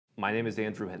My name is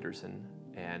Andrew Henderson,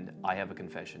 and I have a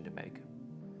confession to make.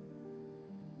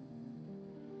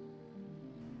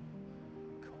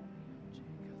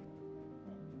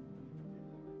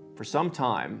 For some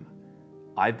time,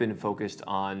 I've been focused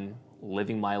on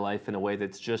living my life in a way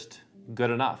that's just good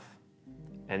enough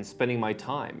and spending my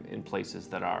time in places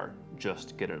that are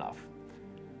just good enough.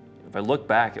 If I look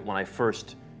back at when I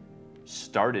first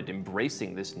started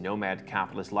embracing this nomad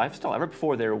capitalist lifestyle, ever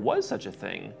before there was such a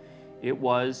thing, it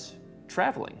was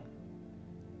traveling.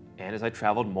 And as I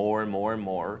traveled more and more and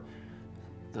more,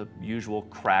 the usual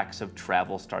cracks of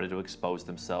travel started to expose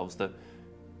themselves, the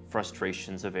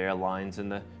frustrations of airlines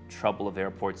and the trouble of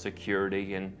airport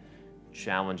security and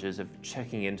challenges of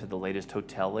checking into the latest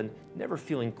hotel and never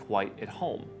feeling quite at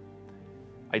home.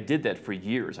 I did that for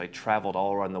years. I traveled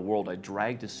all around the world. I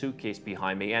dragged a suitcase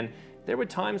behind me, and there were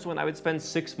times when I would spend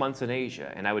 6 months in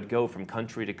Asia, and I would go from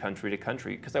country to country to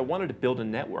country because I wanted to build a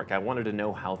network. I wanted to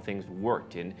know how things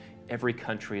worked in every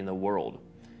country in the world.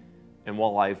 And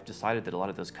while I've decided that a lot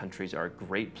of those countries are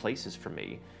great places for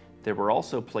me, there were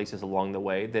also places along the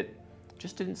way that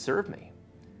just didn't serve me,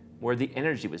 where the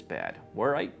energy was bad,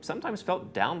 where I sometimes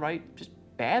felt downright just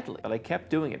badly. But I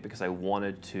kept doing it because I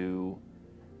wanted to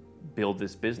build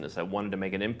this business. I wanted to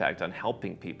make an impact on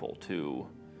helping people to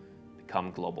become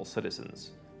global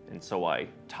citizens. And so I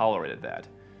tolerated that.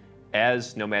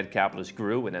 As Nomad Capitalist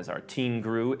grew and as our team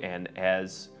grew and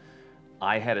as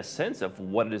I had a sense of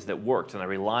what it is that worked and I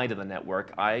relied on the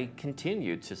network, I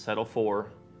continued to settle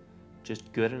for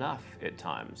just good enough at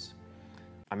times.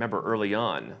 I remember early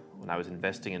on when I was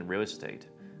investing in real estate,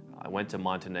 I went to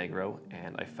Montenegro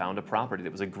and I found a property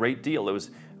that was a great deal. It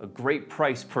was a great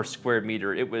price per square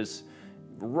meter. It was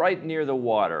right near the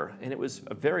water and it was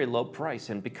a very low price.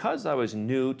 And because I was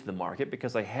new to the market,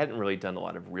 because I hadn't really done a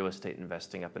lot of real estate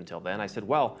investing up until then, I said,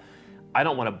 well, I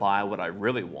don't want to buy what I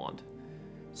really want.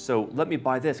 So let me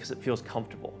buy this because it feels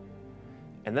comfortable.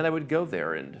 And then I would go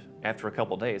there and after a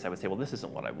couple of days, I would say, well, this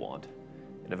isn't what I want.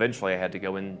 And eventually I had to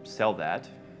go and sell that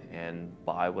and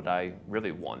buy what I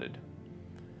really wanted.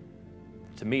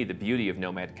 To me, the beauty of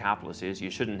Nomad Capitalist is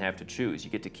you shouldn't have to choose. You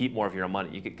get to keep more of your own money.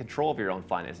 You get control of your own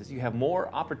finances. You have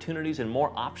more opportunities and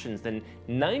more options than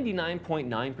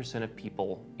 99.9% of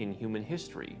people in human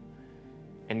history.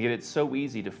 And yet it's so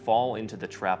easy to fall into the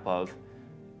trap of,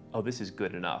 oh, this is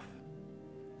good enough.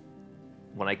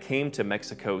 When I came to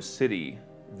Mexico City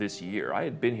this year, I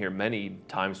had been here many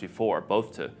times before,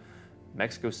 both to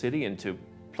Mexico City and to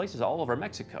places all over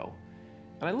Mexico.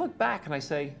 And I look back and I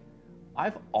say,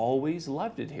 I've always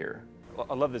loved it here.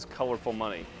 I love this colorful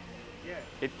money.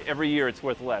 Yeah. Every year it's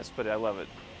worth less, but I love it.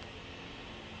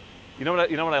 You know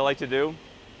what I like to do?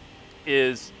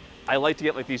 Is I like to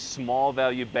get like these small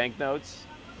value banknotes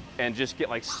and just get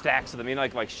like stacks of them. You know,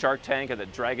 like Shark Tank at the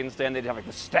Dragon's Den, they'd have like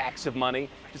the stacks of money.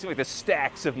 Just like the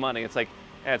stacks of money. It's like,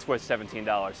 it's worth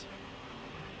 $17.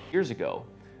 Years ago,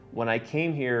 when I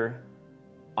came here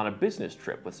on a business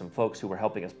trip with some folks who were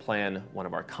helping us plan one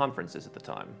of our conferences at the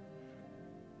time,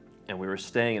 and we were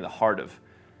staying in the heart of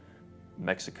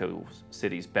Mexico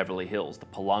City's Beverly Hills, the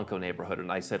Polanco neighborhood, and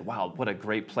I said, wow, what a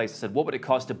great place. I said, what would it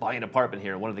cost to buy an apartment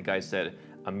here? And one of the guys said,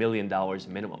 $1 million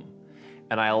minimum.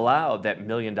 And I allowed that $1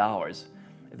 million.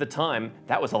 At the time,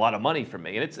 that was a lot of money for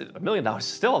me, and it's $1 million is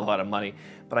still a lot of money,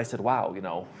 but I said, wow, you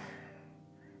know,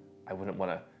 I wouldn't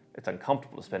want to, it's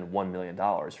uncomfortable to spend $1 million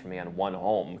for me on one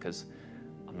home because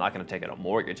I'm not going to take out a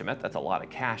mortgage. I mean, that's a lot of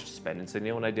cash to spend. And so you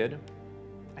know what I did?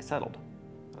 I settled.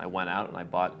 I went out and I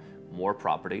bought more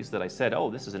properties that I said,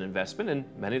 oh, this is an investment, and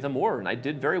many of them were, and I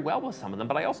did very well with some of them,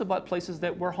 but I also bought places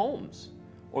that were homes,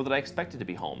 or that I expected to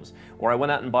be homes. Or I went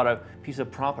out and bought a piece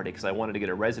of property because I wanted to get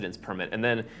a residence permit, and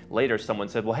then later someone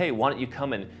said, well, hey, why don't you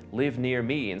come and live near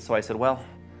me? And so I said, well,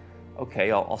 okay,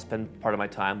 I'll spend part of my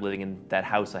time living in that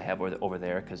house I have over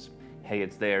there because, hey,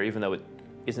 it's there, even though it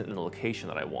isn't in the location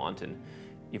that I want, and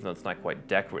even though it's not quite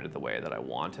decorated the way that I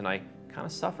want, and I kind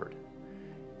of suffered.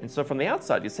 And so from the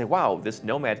outside, you say, wow, this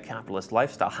nomad capitalist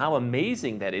lifestyle, how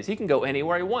amazing that is. He can go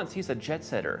anywhere he wants. He's a jet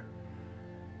setter.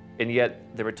 And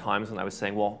yet there were times when I was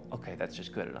saying, well, okay, that's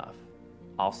just good enough.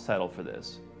 I'll settle for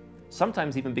this.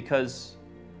 Sometimes even because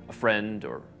a friend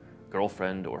or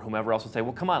girlfriend or whomever else would say,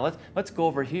 well, come on, let's go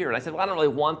over here. And I said, well, I don't really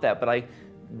want that, but I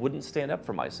wouldn't stand up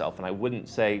for myself. And I wouldn't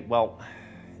say, well,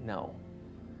 no.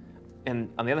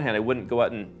 And on the other hand, I wouldn't go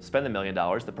out and spend $1 million,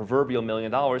 the proverbial $1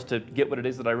 million, to get what it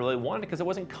is that I really wanted because it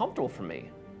wasn't comfortable for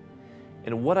me.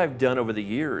 And what I've done over the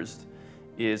years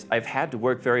is I've had to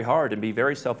work very hard and be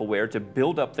very self-aware to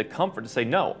build up the comfort to say,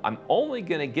 no, I'm only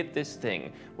going to get this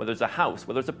thing, whether it's a house,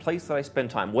 whether it's a place that I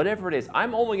spend time, whatever it is,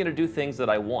 I'm only going to do things that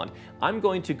I want. I'm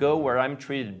going to go where I'm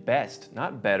treated best,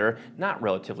 not better, not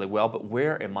relatively well, but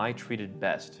where am I treated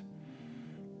best?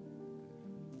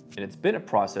 And it's been a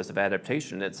process of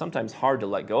adaptation, and it's sometimes hard to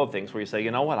let go of things where you say,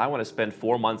 you know what, I want to spend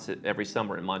 4 months every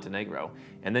summer in Montenegro.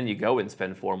 And then you go and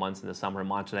spend 4 months in the summer in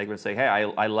Montenegro and say, hey,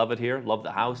 I love it here, love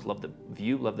the house, love the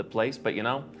view, love the place, but you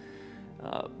know,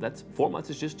 that's 4 months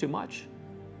is just too much.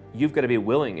 You've got to be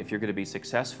willing, if you're going to be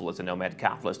successful as a nomad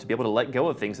capitalist, to be able to let go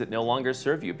of things that no longer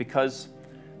serve you, because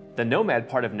the nomad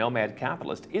part of nomad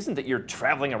capitalist isn't that you're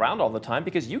traveling around all the time,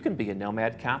 because you can be a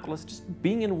nomad capitalist just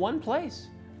being in one place.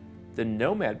 The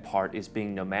nomad part is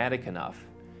being nomadic enough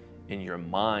in your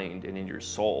mind and in your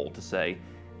soul to say,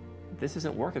 this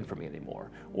isn't working for me anymore,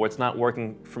 or it's not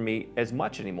working for me as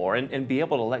much anymore, and be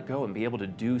able to let go and be able to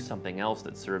do something else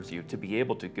that serves you, to be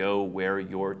able to go where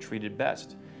you're treated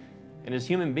best. And as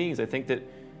human beings, I think that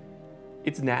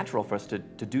it's natural for us to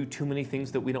do too many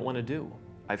things that we don't want to do.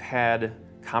 I've had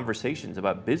conversations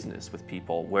about business with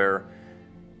people where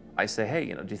I say, hey,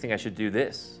 you know, do you think I should do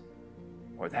this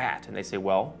or that? And they say,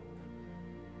 well,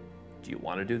 do you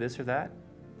want to do this or that?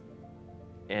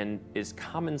 And as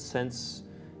common sense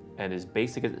and as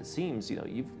basic as it seems, you know,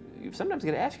 you've sometimes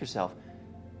got to ask yourself,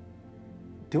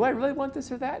 do I really want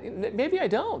this or that? Maybe I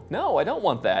don't. No, I don't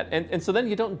want that. And so then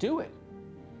you don't do it.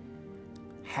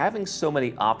 Having so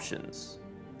many options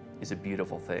is a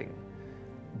beautiful thing,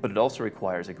 but it also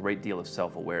requires a great deal of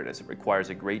self-awareness. It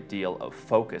requires a great deal of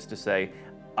focus to say,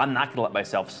 I'm not going to let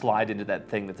myself slide into that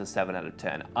thing that's a 7 out of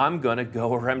 10. I'm going to go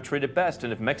where I'm treated best.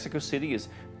 And if Mexico City is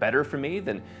better for me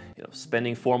than, you know,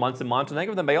 spending 4 months in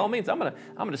Montenegro, then by all means, I'm going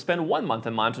to spend 1 month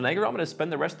in Montenegro. I'm going to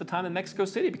spend the rest of the time in Mexico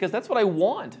City, because that's what I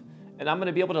want. And I'm going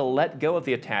to be able to let go of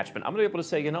the attachment. I'm going to be able to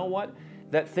say, you know what?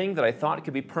 That thing that I thought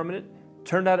could be permanent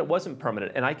turned out it wasn't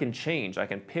permanent, and I can change, I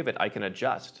can pivot, I can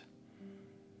adjust.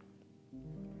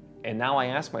 And now I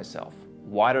ask myself,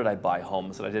 why did I buy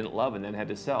homes that I didn't love and then had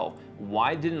to sell?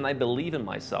 Why didn't I believe in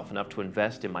myself enough to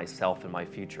invest in myself and my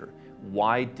future?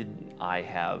 Why didn't I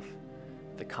have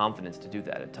the confidence to do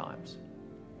that at times?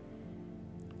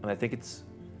 And I think it's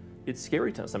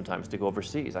scary sometimes to go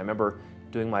overseas. I remember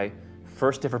doing my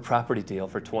first ever property deal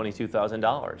for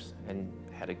 $22,000 and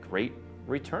had a great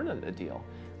return on the deal.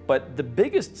 But the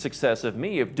biggest success of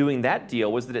me of doing that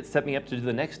deal was that it set me up to do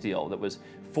the next deal that was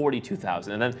 $42,000,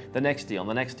 and then the next deal, and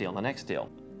the next deal, and the next deal.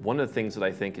 One of the things that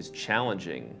I think is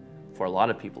challenging for a lot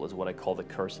of people is what I call the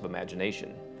curse of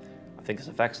imagination. I think this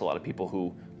affects a lot of people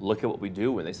who look at what we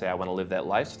do and they say, I want to live that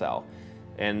lifestyle.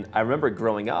 And I remember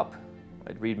growing up,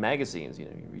 I'd read magazines, you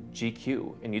know, you'd read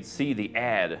GQ, and you'd see the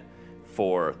ad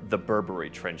for the Burberry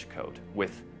trench coat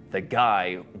with the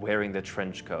guy wearing the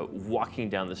trench coat, walking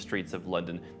down the streets of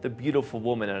London, the beautiful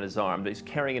woman on his arm, he's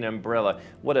carrying an umbrella.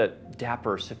 What a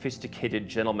dapper, sophisticated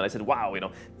gentleman. I said, wow, you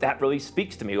know, that really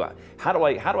speaks to me. How do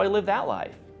I live that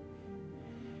life?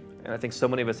 And I think so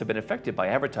many of us have been affected by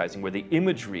advertising where the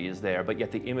imagery is there, but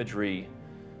yet the imagery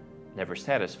never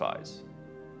satisfies.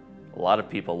 A lot of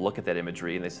people look at that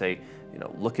imagery and they say, you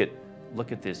know, look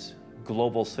at this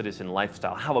global citizen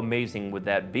lifestyle. How amazing would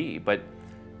that be? But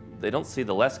they don't see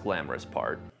the less glamorous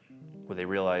part, where they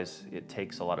realize it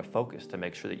takes a lot of focus to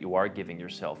make sure that you are giving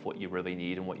yourself what you really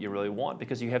need and what you really want,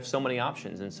 because you have so many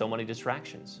options and so many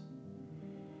distractions.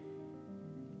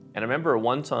 And I remember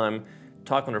one time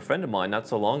talking to a friend of mine not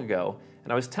so long ago,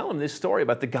 and I was telling him this story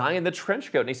about the guy in the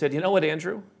trench coat, and he said, you know what,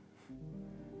 Andrew?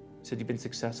 He said, you've been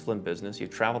successful in business,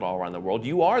 you've traveled all around the world,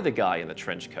 you are the guy in the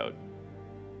trench coat.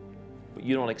 But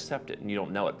you don't accept it and you don't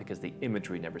know it because the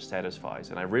imagery never satisfies.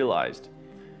 And I realized,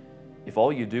 if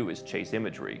all you do is chase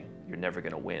imagery, you're never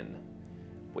going to win.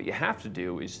 What you have to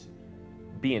do is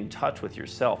be in touch with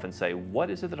yourself and say, what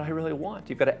is it that I really want?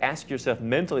 You've got to ask yourself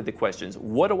mentally the questions,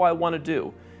 what do I want to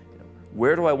do?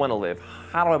 Where do I want to live?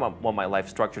 How do I want my life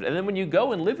structured? And then when you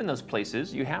go and live in those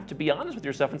places, you have to be honest with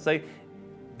yourself and say,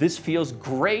 this feels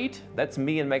great, that's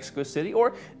me in Mexico City,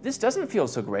 or this doesn't feel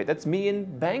so great, that's me in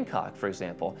Bangkok, for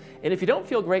example. And if you don't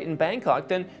feel great in Bangkok,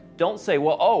 then don't say,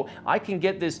 well, oh, I can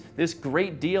get this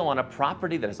great deal on a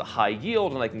property that has a high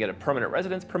yield and I can get a permanent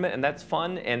residence permit and that's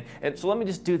fun, and so let me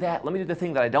just do that. Let me do the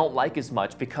thing that I don't like as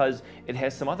much because it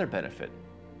has some other benefit.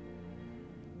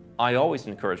 I always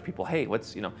encourage people, hey,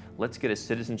 let's get a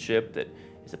citizenship that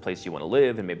is a place you want to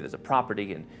live, and maybe there's a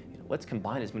property, and let's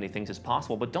combine as many things as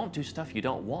possible, but don't do stuff you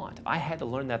don't want. I had to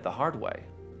learn that the hard way.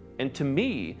 And to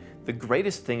me, the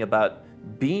greatest thing about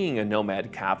being a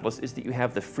nomad capitalist is that you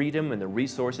have the freedom and the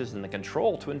resources and the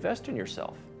control to invest in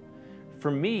yourself. For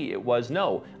me, it was,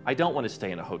 no, I don't want to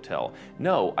stay in a hotel.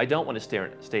 No, I don't want to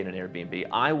stay in an Airbnb.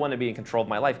 I want to be in control of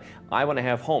my life. I want to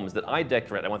have homes that I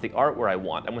decorate. I want the art where I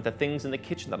want. I want the things in the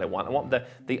kitchen that I want. I want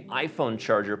the iPhone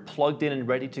charger plugged in and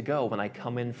ready to go when I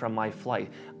come in from my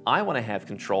flight. I want to have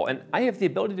control, and I have the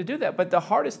ability to do that. But the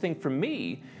hardest thing for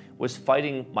me was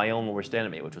fighting my own worst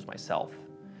enemy, which was myself,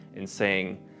 and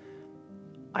saying,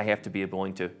 I have to be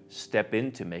willing to step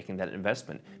into making that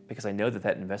investment, because I know that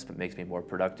that investment makes me more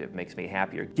productive, makes me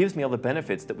happier, gives me all the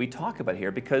benefits that we talk about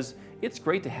here, because it's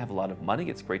great to have a lot of money,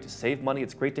 it's great to save money,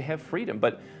 it's great to have freedom,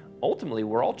 but ultimately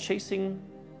we're all chasing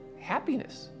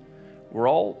happiness. We're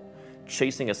all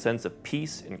chasing a sense of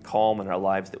peace and calm in our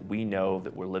lives, that we know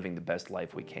that we're living the best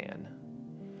life we can.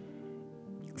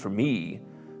 For me,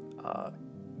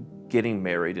 getting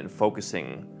married and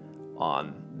focusing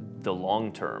on the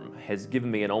long term has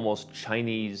given me an almost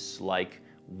Chinese-like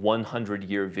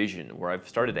 100-year vision, where I've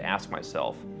started to ask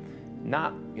myself,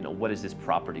 not, what is this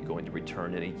property going to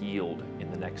return in a yield in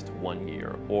the next 1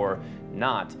 year, or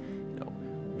not,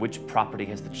 which property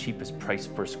has the cheapest price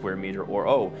per square meter,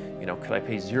 or could I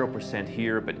pay 0%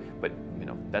 here, but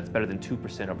that's better than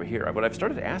 2% over here. What I've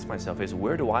started to ask myself is,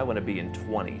 where do I want to be in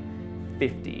 20,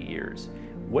 50 years?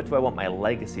 What do I want my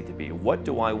legacy to be? What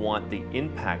do I want the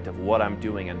impact of what I'm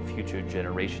doing on future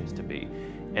generations to be?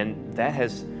 And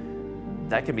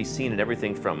that can be seen in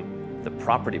everything from the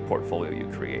property portfolio you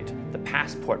create, the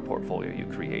passport portfolio you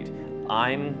create.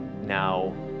 I'm now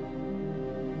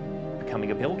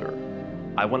becoming a builder.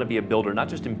 I want to be a builder, not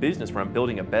just in business, where I'm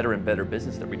building a better and better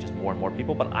business that reaches more and more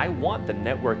people, but I want the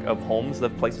network of homes,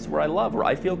 of places where I love, where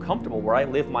I feel comfortable, where I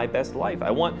live my best life.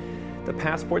 I want the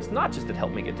passports not just that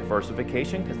help me get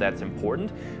diversification, because that's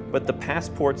important, but the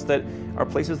passports that are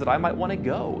places that I might want to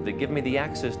go, that give me the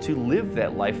access to live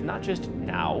that life, not just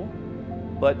now,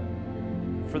 but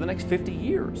for the next 50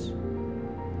 years.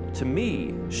 To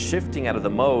me, shifting out of the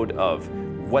mode of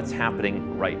what's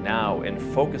happening right now and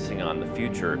focusing on the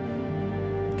future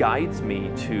guides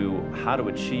me to how to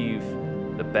achieve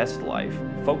the best life,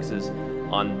 focuses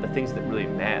on the things that really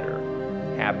matter: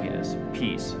 happiness,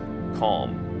 peace,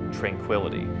 calm,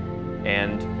 tranquility,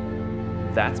 and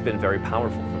that's been very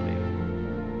powerful for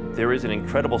me. There is an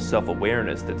incredible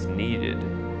self-awareness that's needed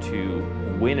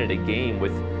to win at a game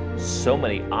with so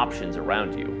many options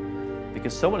around you,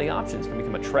 because so many options can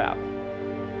become a trap.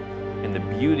 And the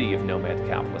beauty of Nomad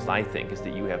Capitalist, I think, is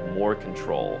that you have more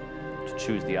control to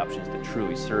choose the options that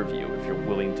truly serve you if you're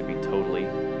willing to be totally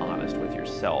honest with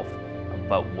yourself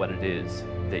about what it is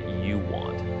that you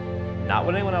want. Not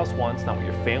what anyone else wants, not what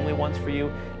your family wants for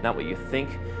you, not what you think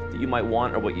that you might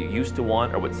want, or what you used to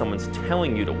want, or what someone's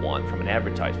telling you to want from an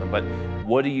advertisement, but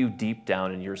what do you deep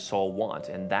down in your soul want?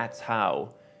 And that's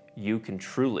how you can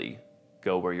truly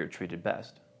go where you're treated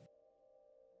best.